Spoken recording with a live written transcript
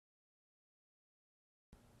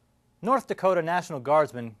North Dakota National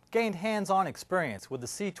Guardsmen gained hands-on experience with the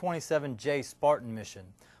C-27 Spartan mission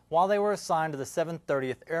while they were assigned to the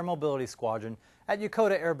 730th Air Mobility Squadron at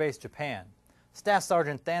Yokota Air Base, Japan. Staff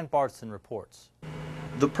Sgt Than Baardson reports.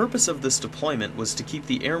 The purpose of this deployment was to keep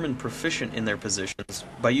the airmen proficient in their positions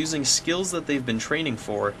by using skills that they've been training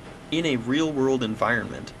for in a real-world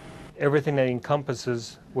environment. Everything that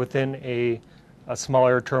encompasses within a small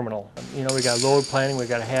air terminal. You know, we got load planning, we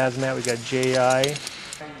got hazmat, we got JI,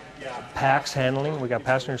 PAX handling, we got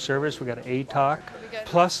passenger service, we got ATOC,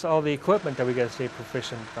 plus all the equipment that we got to stay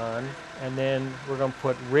proficient on. And then we're going to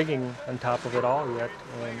put rigging on top of it all yet,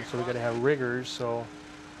 and so we got to have riggers, so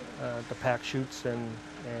the pack chutes and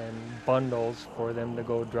bundles for them to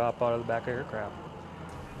go drop out of the back of aircraft.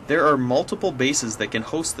 There are multiple bases that can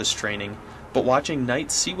host this training, but watching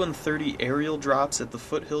night C-130 aerial drops at the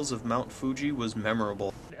foothills of Mount Fuji was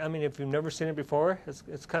memorable. I mean, if you've never seen it before,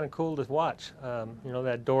 it's kind of cool to watch. You know,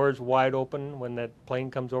 that door's wide open when that plane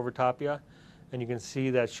comes over top of you, and you can see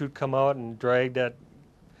that chute come out and drag that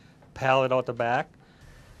pallet out the back.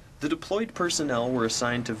 The deployed personnel were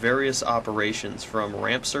assigned to various operations from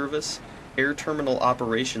ramp service, air terminal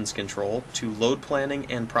operations control, to load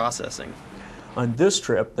planning and processing. On this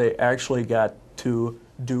trip, they actually got to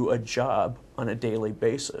do a job on a daily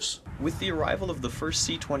basis. With the arrival of the first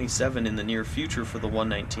C-27 in the near future for the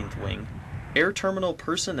 119th Wing, air terminal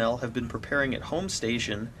personnel have been preparing at home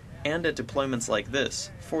station and at deployments like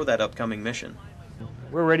this for that upcoming mission.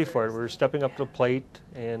 We're ready for it. We're stepping up to the plate,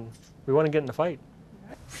 and we want to get in the fight.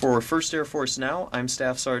 For 1st Air Force Now, I'm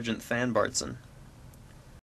Staff Sergeant Than Baardson.